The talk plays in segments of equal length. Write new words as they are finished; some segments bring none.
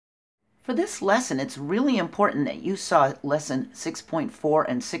For this lesson, it's really important that you saw lesson 6.4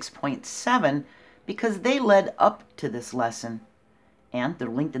 and 6.7 because they led up to this lesson, and they're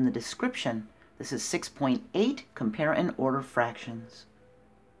linked in the description. This is 6.8, compare and order fractions.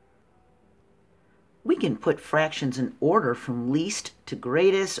 We can put fractions in order from least to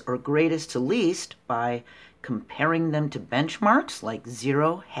greatest or greatest to least by comparing them to benchmarks like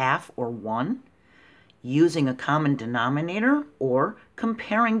 0, half, or 1, using a common denominator, or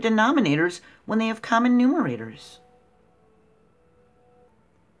comparing denominators when they have common numerators.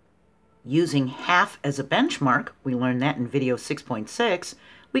 Using half as a benchmark, we learned that in video 6.6,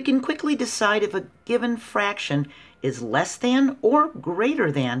 we can quickly decide if a given fraction is less than or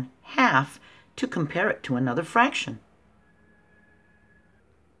greater than half to compare it to another fraction.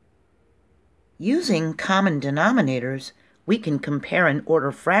 Using common denominators, we can compare and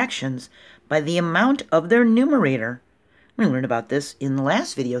order fractions by the amount of their numerator. We learned about this in the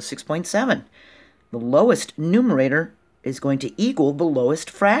last video, 6.7. The lowest numerator is going to equal the lowest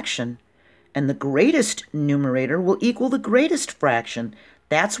fraction, and the greatest numerator will equal the greatest fraction.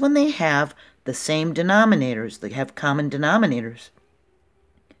 That's when they have the same denominators. They have common denominators.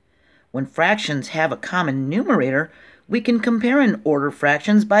 When fractions have a common numerator, we can compare and order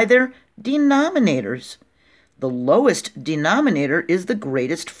fractions by their denominators. The lowest denominator is the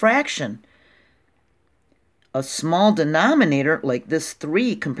greatest fraction. A small denominator, like this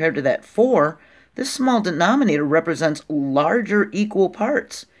 3 compared to that 4, this small denominator represents larger equal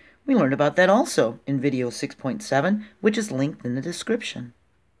parts. We learned about that also in video 6.7, which is linked in the description.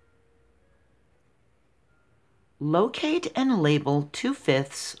 Locate and label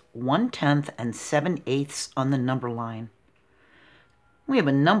 2/5, 1/10, and 7/8 on the number line. We have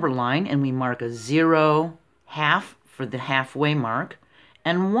a number line and we mark a 0, half for the halfway mark,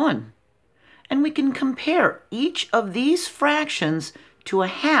 and 1. And we can compare each of these fractions to a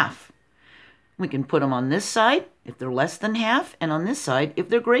half. We can put them on this side if they're less than half, and on this side if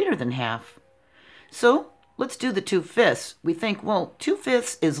they're greater than half. So let's do the 2/5. We think, well,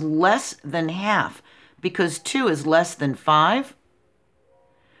 2/5 is less than half because 2 is less than 5.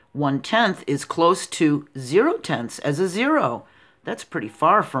 1/10 is close to 0/10 as a 0. That's pretty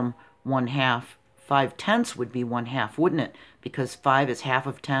far from 1/2. 5/10 would be 1/2, wouldn't it? Because 5 is half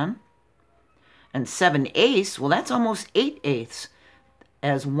of 10. And 7/8, well, that's almost 8/8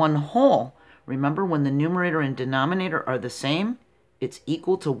 as 1 whole. Remember, when the numerator and denominator are the same, it's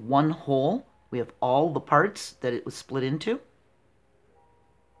equal to 1 whole. We have all the parts that it was split into.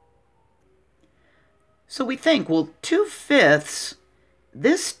 So we think, well, 2/5,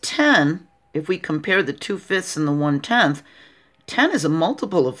 this 10, if we compare the 2/5 and the 1/10, 10 is a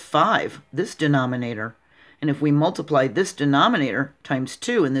multiple of 5, this denominator. And if we multiply this denominator times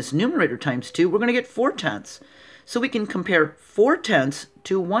 2 and this numerator times 2, we're going to get 4/10. So we can compare 4/10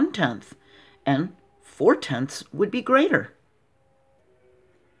 to 1/10, and 4/10 would be greater.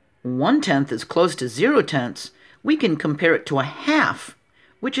 1/10 is close to 0/10. We can compare it to a half,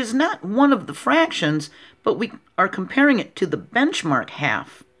 which is not one of the fractions, but we are comparing it to the benchmark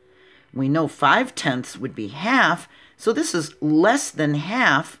half. We know 5/10 would be half, so this is less than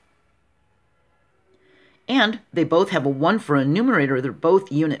half. And they both have a 1 for a numerator. They're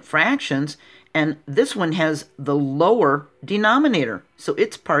both unit fractions, and this one has the lower denominator, so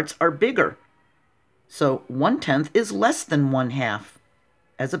its parts are bigger. So 1/10 is less than 1/2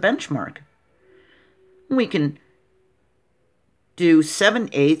 as a benchmark. We can do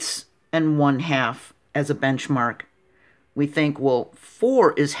 7/8 and 1/2 as a benchmark. We think, well,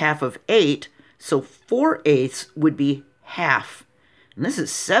 4 is half of 8, so 4/8 would be half. And this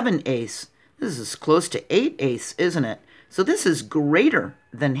is 7/8. This is close to 8/8, isn't it? So this is greater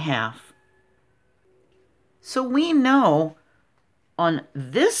than half. So we know on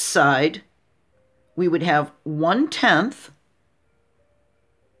this side, we would have 1/10,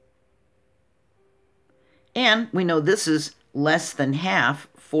 and we know this is less than half,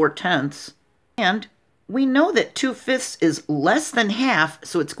 4/10, and we know that 2/5 is less than half,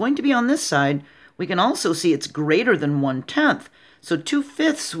 so it's going to be on this side. We can also see it's greater than 1/10, so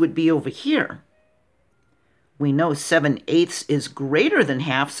 2/5 would be over here. We know 7/8 is greater than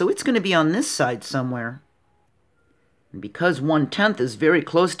half, so it's going to be on this side somewhere. And because 1/10 is very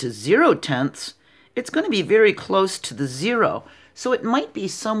close to 0/10, it's going to be very close to the 0, so it might be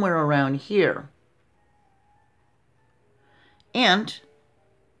somewhere around here. And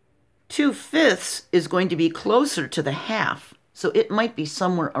 2/5 is going to be closer to the half, so it might be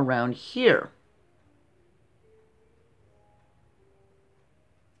somewhere around here.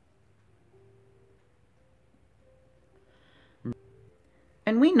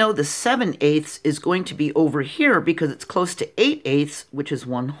 And we know the 7/8 is going to be over here because it's close to 8/8, which is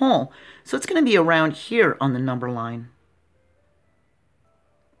 1 whole. So it's going to be around here on the number line.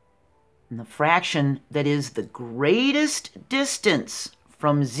 And the fraction that is the greatest distance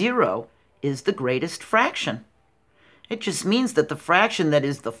from 0 is the greatest fraction. It just means that the fraction that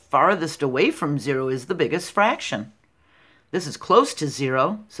is the farthest away from 0 is the biggest fraction. This is close to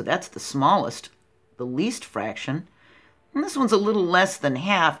 0, so that's the smallest, the least fraction. And this one's a little less than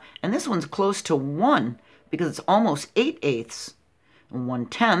half, and this one's close to 1 because it's almost 8/8. And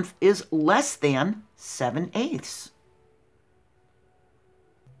 1/10 is less than 7/8.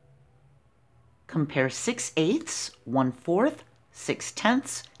 Compare 6/8, 1/4,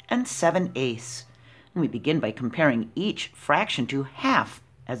 6/10, and 7/8. And we begin by comparing each fraction to half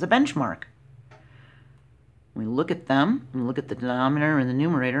as a benchmark. We look at them, and look at the denominator and the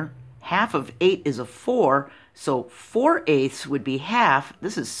numerator. Half of 8 is a 4, so 4/8 would be half.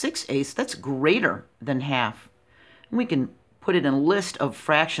 This is 6/8, that's greater than half. And we can put it in a list of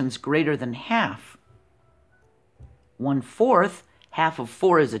fractions greater than half. 1/4, half of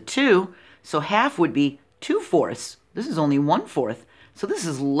 4 is a 2, so half would be 2/4. This is only 1/4, so this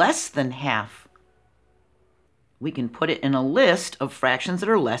is less than half. We can put it in a list of fractions that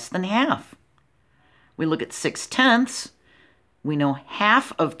are less than half. We look at 6/10. We know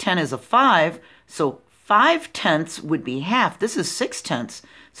half of 10 is a 5, so 5/10 would be half. This is 6/10,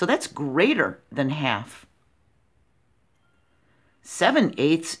 so that's greater than half.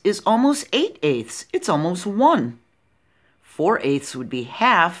 7/8 is almost 8/8. It's almost 1. 4/8 would be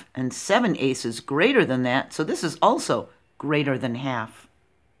half, and 7/8 is greater than that, so this is also greater than half.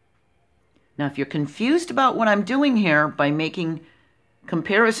 Now, if you're confused about what I'm doing here by making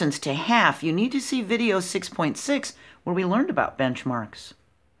comparisons to half, you need to see video 6.6 where we learned about benchmarks.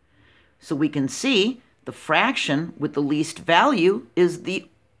 So we can see the fraction with the least value is the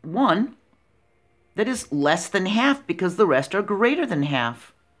one that is less than half because the rest are greater than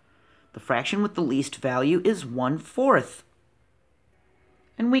half. The fraction with the least value is 1/4.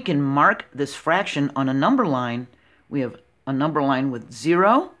 And we can mark this fraction on a number line. We have a number line with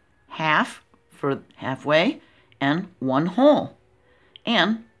 0, half for halfway, and 1 whole.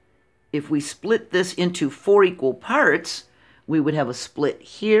 And if we split this into 4 equal parts, we would have a split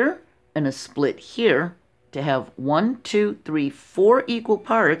here and a split here. To have 1, 2, 3, 4 equal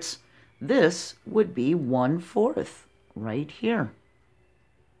parts, this would be 1/4 right here.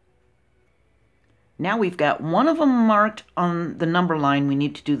 Now we've got one of them marked on the number line. We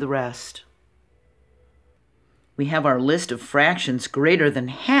need to do the rest. We have our list of fractions greater than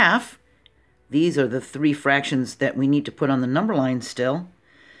half. These are the 3 fractions that we need to put on the number line still.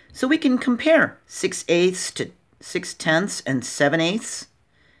 So we can compare 6/8 to 6/10 and 7/8.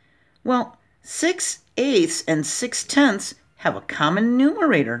 Well, 6/8 and 6/10 have a common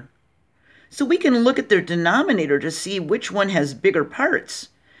numerator. So we can look at their denominator to see which one has bigger parts.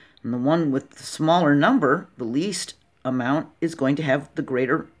 And the one with the smaller number, the least amount, is going to have the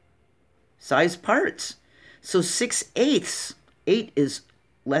greater size parts. So 6/8, 8 is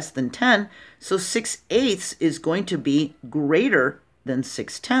less than 10, so 6/8 is going to be greater than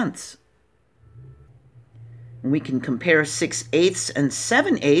 6/10. We can compare 6/8 and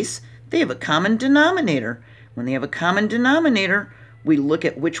 7/8. They have a common denominator. When they have a common denominator, we look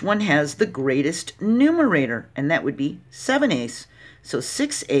at which one has the greatest numerator, and that would be 7/8. So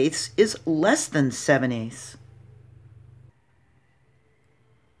 6/8 is less than 7/8.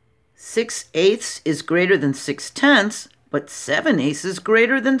 6/8 is greater than 6/10, but 7/8 is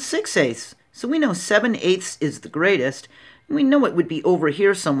greater than 6/8. So we know 7/8 is the greatest. And we know it would be over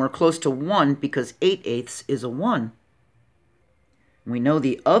here somewhere close to 1 because 8/8 is a 1. We know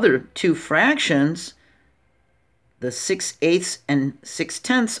the other 2 fractions, the 6/8 and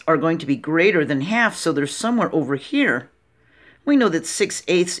 6/10 are going to be greater than half, so they're somewhere over here. We know that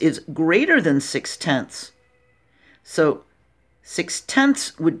 6/8 is greater than 6/10. So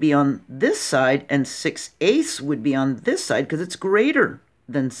 6/10 would be on this side, and 6/8 would be on this side because it's greater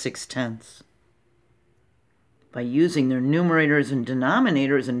than 6/10. By using their numerators and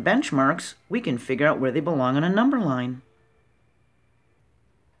denominators and benchmarks, we can figure out where they belong on a number line.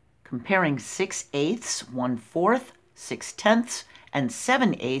 Comparing 6/8, 1/4, 6/10, and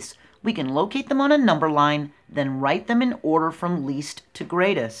 7/8, we can locate them on a number line, then write them in order from least to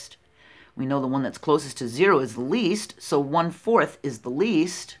greatest. We know the one that's closest to 0 is the least, so 1/4 is the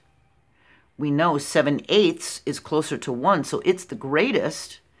least. We know 7/8 is closer to 1, so it's the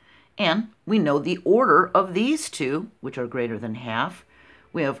greatest. And we know the order of these two, which are greater than half.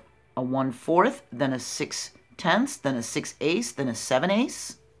 We have a 1/4, then a 6/10, then a 6/8, then a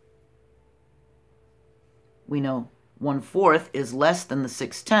 7/8. We know 1/4 is less than the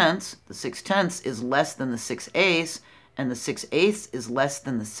 6/10. The 6/10 is less than the 6/8, and the 6/8 is less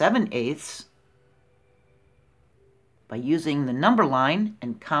than the 7/8. By using the number line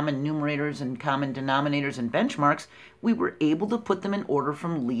and common numerators and common denominators and benchmarks, we were able to put them in order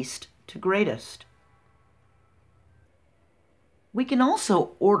from least to greatest. We can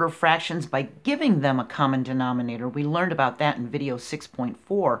also order fractions by giving them a common denominator. We learned about that in video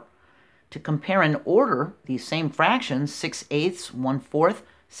 6.4. To compare and order these same fractions, 6/8, 1/4,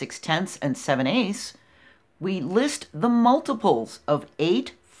 6/10, and 7/8, we list the multiples of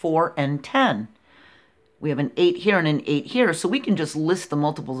 8, 4, and 10. We have an 8 here and an 8 here, so we can just list the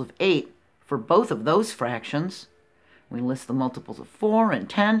multiples of 8 for both of those fractions. We list the multiples of 4 and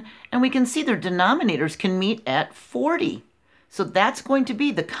 10, and we can see their denominators can meet at 40. So that's going to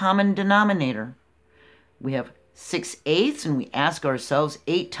be the common denominator. We have 6/8, and we ask ourselves,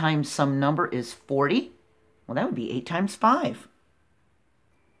 8 times some number is 40. Well, that would be 8 times 5.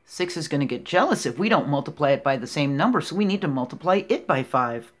 6 is going to get jealous if we don't multiply it by the same number, so we need to multiply it by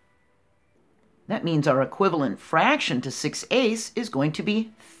 5. That means our equivalent fraction to 6/8 is going to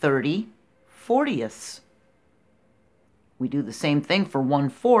be 30/40. We do the same thing for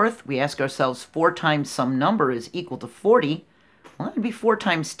 1/4. We ask ourselves, 4 times some number is equal to 40. Well, that would be 4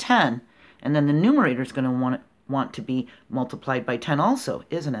 times 10. And then the numerator is going to want to be multiplied by 10 also,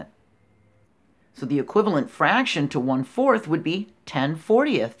 isn't it? So the equivalent fraction to 1/4 would be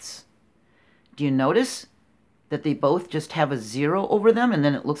 10/40. Do you notice that they both just have a 0 over them, and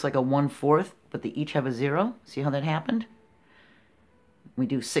then it looks like a 1/4, but they each have a 0? See how that happened? We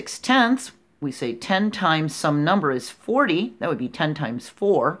do 6/10. We say 10 times some number is 40. That would be 10 times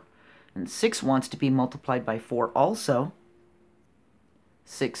 4. And 6 wants to be multiplied by 4 also.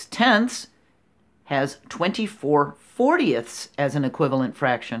 6/10 has 24/40 as an equivalent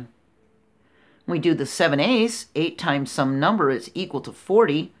fraction. We do the 7/8. 8 times some number is equal to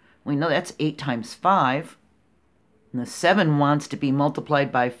 40. We know that's 8 times 5. And the 7 wants to be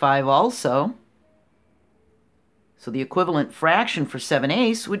multiplied by 5 also. So the equivalent fraction for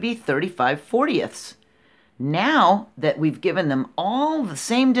 7/8 would be 35/40. Now that we've given them all the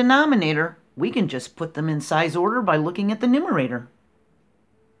same denominator, we can just put them in size order by looking at the numerator.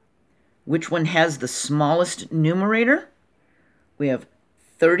 Which one has the smallest numerator? We have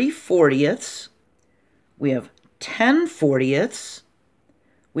 30/40. We have 10/40.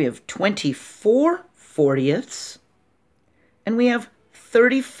 We have 24/40. And we have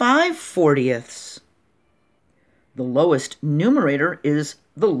 35/40. The lowest numerator is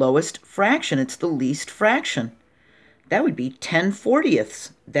the lowest fraction. It's the least fraction. That would be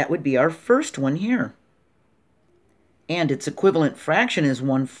 10/40. That would be our first one here. And its equivalent fraction is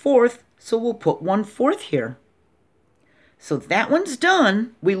 1/4, so we'll put 1/4 here. So that one's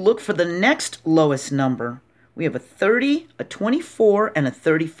done. We look for the next lowest number. We have a 30, a 24, and a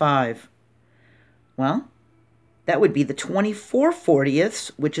 35. Well, that would be the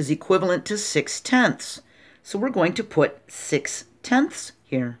 24/40, which is equivalent to 6/10. So we're going to put 6/10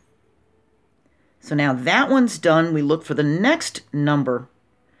 here. So now that one's done. We look for the next number.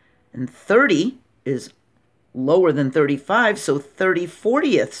 And 30 is lower than 35, so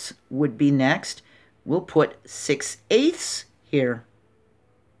 30/40 would be next. We'll put 6/8 here.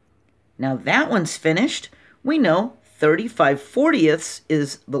 Now that one's finished. We know 35/40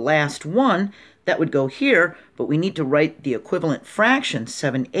 is the last one. That would go here, but we need to write the equivalent fraction,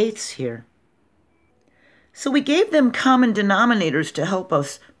 7/8 here. So we gave them common denominators to help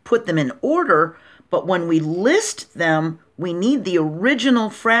us put them in order, but when we list them, we need the original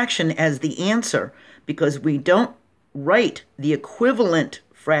fraction as the answer, because we don't write the equivalent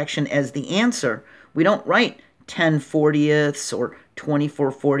fraction as the answer. We don't write 10/40 or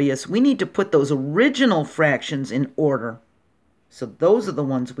 24/40. We need to put those original fractions in order. So those are the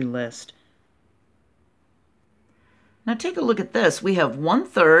ones we list. Now take a look at this. We have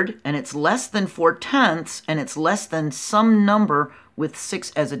 1/3, and it's less than 4/10, and it's less than some number with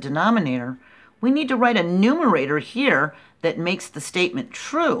 6 as a denominator. We need to write a numerator here that makes the statement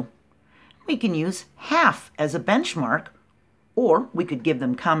true. We can use half as a benchmark, or we could give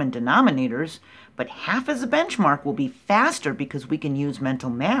them common denominators, but half as a benchmark will be faster because we can use mental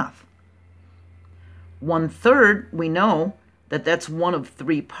math. 1/3, we know that that's one of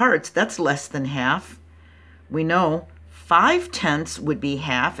 3 parts. That's less than half. We know 5/10 would be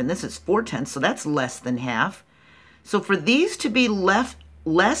half, and this is 4/10, so that's less than half. So for these to be less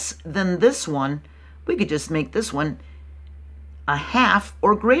than this one, we could just make this one a half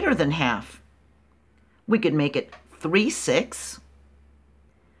or greater than half. We could make it 3/6,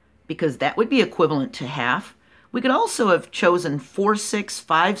 because that would be equivalent to half. We could also have chosen 4/6,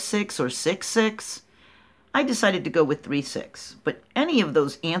 5/6, or 6/6. I decided to go with 3, 6, but any of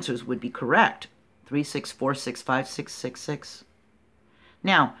those answers would be correct. 3, 6, 4, 6, 5, 6, 6, 6.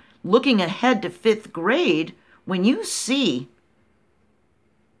 Now, looking ahead to 5th grade, when you see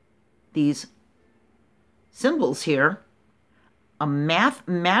these symbols here, a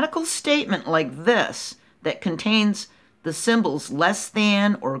mathematical statement like this that contains the symbols less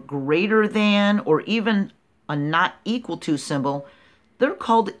than or greater than or even a not equal to symbol, they're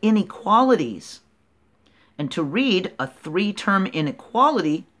called inequalities. And to read a 3-term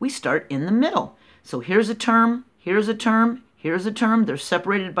inequality, we start in the middle. So here's a term, here's a term, here's a term. They're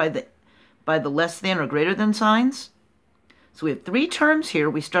separated by the less than or greater than signs. So we have 3 terms here.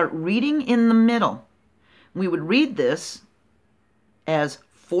 We start reading in the middle. We would read this as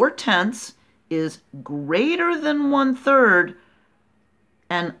 4/10 is greater than 1/3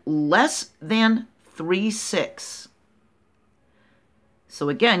 and less than 3/6. So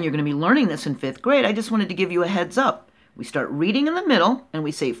again, you're going to be learning this in 5th grade. I just wanted to give you a heads up. We start reading in the middle, and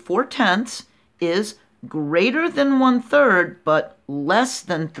we say 4/10 is greater than 1/3, but less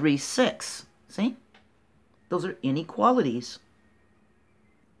than 3/6. See? Those are inequalities.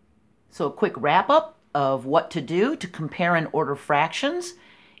 So a quick wrap-up of what to do to compare and order fractions.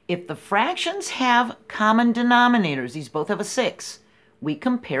 If the fractions have common denominators, these both have a 6, we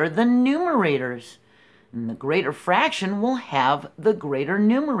compare the numerators. And the greater fraction will have the greater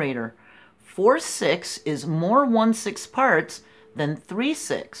numerator. 4/6 is more 1/6 parts than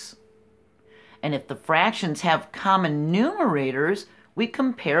 3/6. And if the fractions have common numerators, we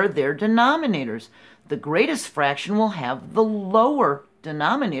compare their denominators. The greatest fraction will have the lower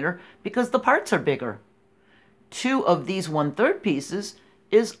denominator because the parts are bigger. 2 of these 1/3 pieces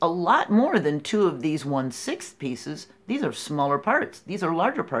is a lot more than 2 of these 1/6 pieces. These are smaller parts. These are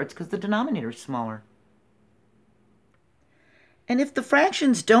larger parts because the denominator is smaller. And if the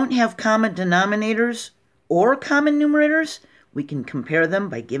fractions don't have common denominators or common numerators, we can compare them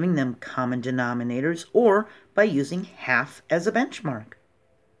by giving them common denominators or by using half as a benchmark.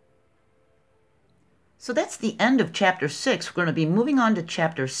 So that's the end of Chapter 6. We're going to be moving on to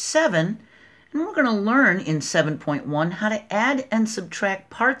Chapter 7, and we're going to learn in 7.1 how to add and subtract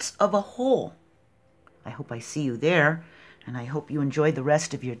parts of a whole. I hope I see you there, and I hope you enjoy the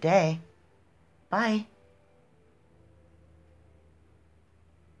rest of your day. Bye.